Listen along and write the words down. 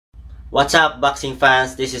What's up, boxing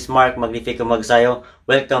fans? This is Mark Magnifico Magsayo.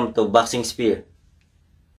 Welcome to Boxing Spear.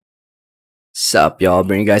 Sup, y'all?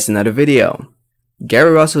 Bring you guys another video.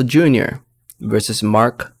 Gary Russell Jr. versus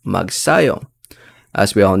Mark Magsayo.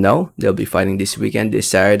 As we all know, they'll be fighting this weekend, this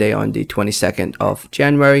Saturday on the 22nd of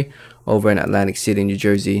January over in Atlantic City, New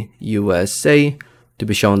Jersey, USA, to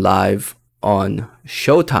be shown live on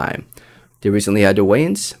Showtime. They recently had their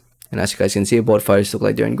weigh-ins, and as you guys can see, both fighters look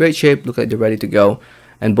like they're in great shape, look like they're ready to go.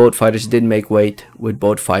 And both fighters did make weight, with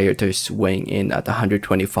both fighters weighing in at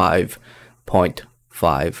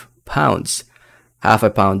 125.5 pounds, half a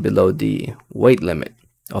pound below the weight limit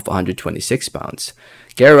of 126 pounds.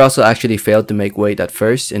 Gary Russell actually failed to make weight at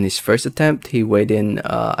first. In his first attempt, he weighed in,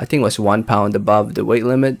 I think it was 1 pound above the weight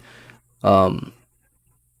limit, or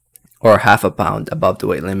half a pound above the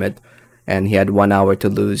weight limit, and he had 1 hour to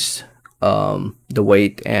lose the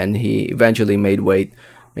weight, and he eventually made weight.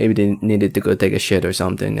 Maybe they needed to go take a shit or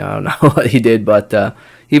something. I don't know what he did, but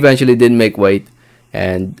he eventually did make weight,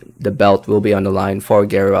 and the belt will be on the line for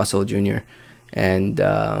Gary Russell Jr. And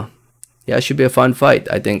yeah, it should be a fun fight.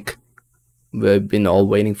 I think we've been all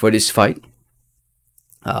waiting for this fight.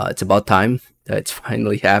 It's about time that it's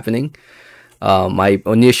finally happening. My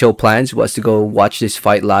initial plans was to go watch this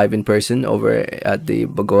fight live in person over at the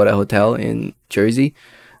Bogota Hotel in Jersey,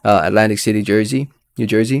 Atlantic City, New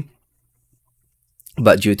Jersey.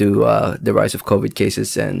 But due to the rise of COVID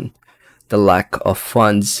cases and the lack of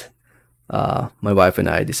funds, my wife and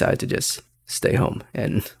I decided to just stay home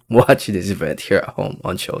and watch this event here at home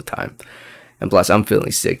on Showtime. And plus, I'm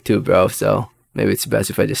feeling sick too, bro, so maybe it's best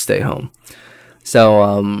if I just stay home.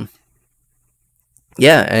 So,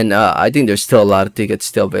 yeah, and I think there's still a lot of tickets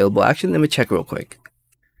still available. Actually, let me check real quick.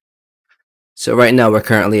 So right now, we're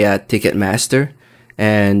currently at Ticketmaster,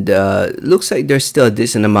 and looks like there's still a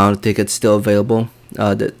decent amount of tickets still available.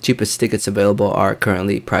 The cheapest tickets available are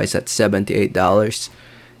currently priced at $78,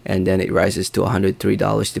 and then it rises to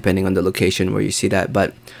 $103 depending on the location where you see that.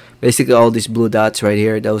 But basically, all these blue dots right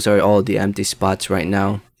here, those are all the empty spots right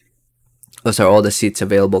now. Those are all the seats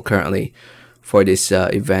available currently for this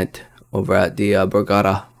event over at the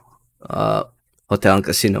Borgata Hotel and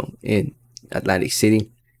Casino in Atlantic City.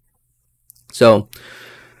 So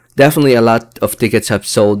definitely a lot of tickets have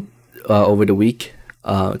sold over the week.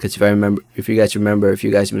 Because if you guys have been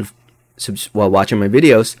watching my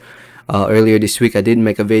videos, earlier this week I did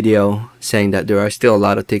make a video saying that there are still a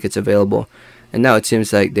lot of tickets available, and now it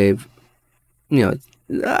seems like they've,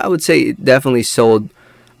 I would say it definitely sold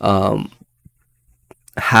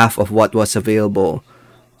half of what was available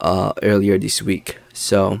earlier this week.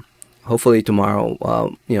 So hopefully tomorrow,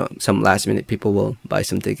 some last minute people will buy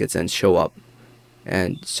some tickets and show up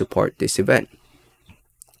and support this event.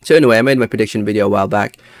 So anyway, I made my prediction video a while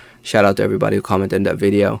back. Shout out to everybody who commented on that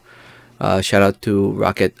video. Shout out to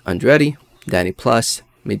Rocket Andretti, Danny Plus,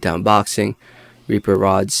 Midtown Boxing, Reaper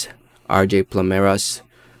Rods, RJ Plameras,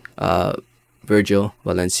 Virgil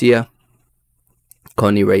Valencia,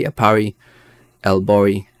 Connie Ray Apari, El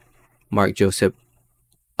Bori, Mark Joseph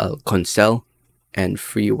Concel, and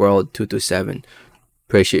Free World 227.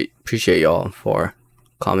 Appreciate y'all for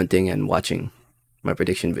commenting and watching my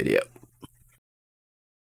prediction video.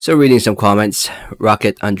 So reading some comments,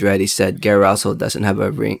 Rocket Andretti said Gary Russell doesn't have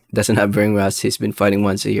ring rust. He's been fighting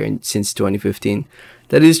once a year since 2015.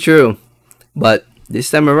 That is true, but this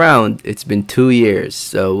time around it's been 2 years,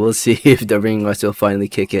 so we'll see if the ring rust will finally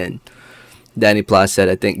kick in. Danny Plus said,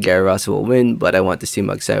 I think Gary Russell will win, but I want to see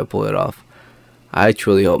Magsayo pull it off. I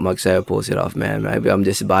truly hope Magsayo pulls it off, man. Maybe I'm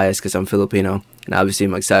just biased because I'm Filipino, and obviously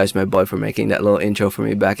Magsayo is my boy for making that little intro for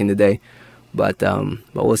me back in the day. But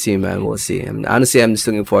we'll see, man. We'll see. Honestly, I'm just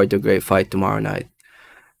looking forward to a great fight tomorrow night.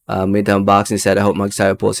 Midtown Boxing said, I hope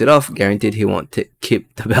Magsayo pulls it off. Guaranteed he won't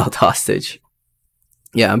keep the belt hostage.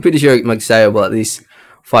 Yeah, I'm pretty sure Magsayo will at least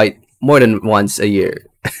fight more than once a year.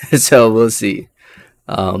 So we'll see.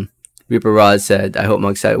 Reaper Rod said, I hope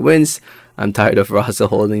Magsayo wins. I'm tired of Russell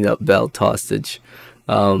holding the belt hostage.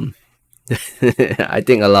 I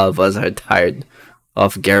think a lot of us are tired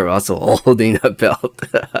of Gary Russell holding the belt.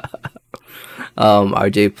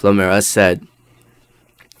 RJ Plumera said,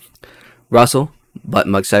 Russell, but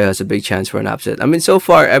Magsayo has a big chance for an upset. I mean, so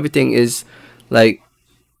far everything is like,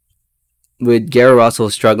 with Gary Russell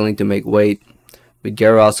struggling to make weight, with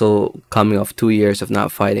Gary Russell coming off 2 years of not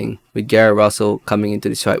fighting, with Gary Russell coming into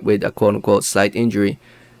this fight with a quote-unquote slight injury,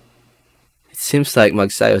 it seems like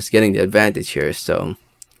Magsayo is getting the advantage here. So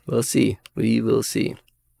we'll see. We will see.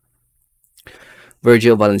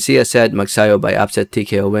 Virgil Valencia said, Magsayo by upset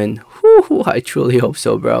TKO win. Whew, I truly hope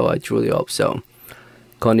so, bro. I truly hope so.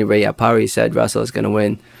 Connie Ray Apari said Russell is going to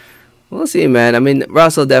win. We'll see, man. I mean,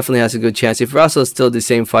 Russell definitely has a good chance. If Russell's still the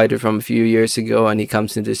same fighter from a few years ago and he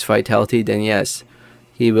comes into this fight healthy, then yes,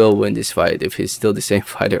 he will win this fight if he's still the same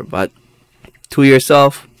fighter. But 2 years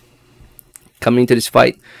off, coming into this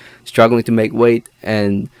fight, struggling to make weight,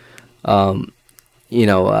 and you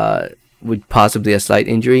know, with possibly a slight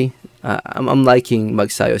injury, I'm liking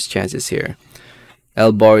Magsayo's chances here.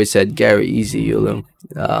 El Bori said, Gary, easy, Yulu.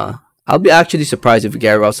 I'll be actually surprised if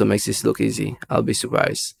Gary also makes this look easy. I'll be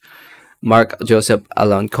surprised. Mark Joseph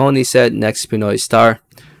Alanconi said, next Pinoy star.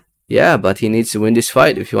 Yeah, but he needs to win this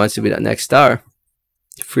fight if he wants to be that next star.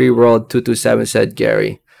 Free World 227 said,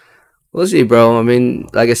 Gary. We'll see, bro. I mean,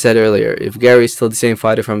 like I said earlier, if Gary is still the same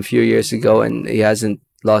fighter from a few years ago and he hasn't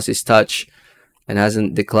lost his touch and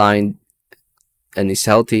hasn't declined and he's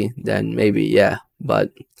healthy, then maybe, yeah.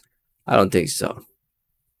 But I don't think so.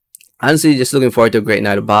 Honestly, just looking forward to a great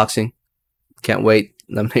night of boxing. Can't wait.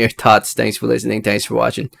 Let me know your thoughts. Thanks for listening. Thanks for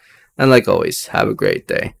watching. And like always, have a great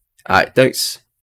day. Alright, thanks.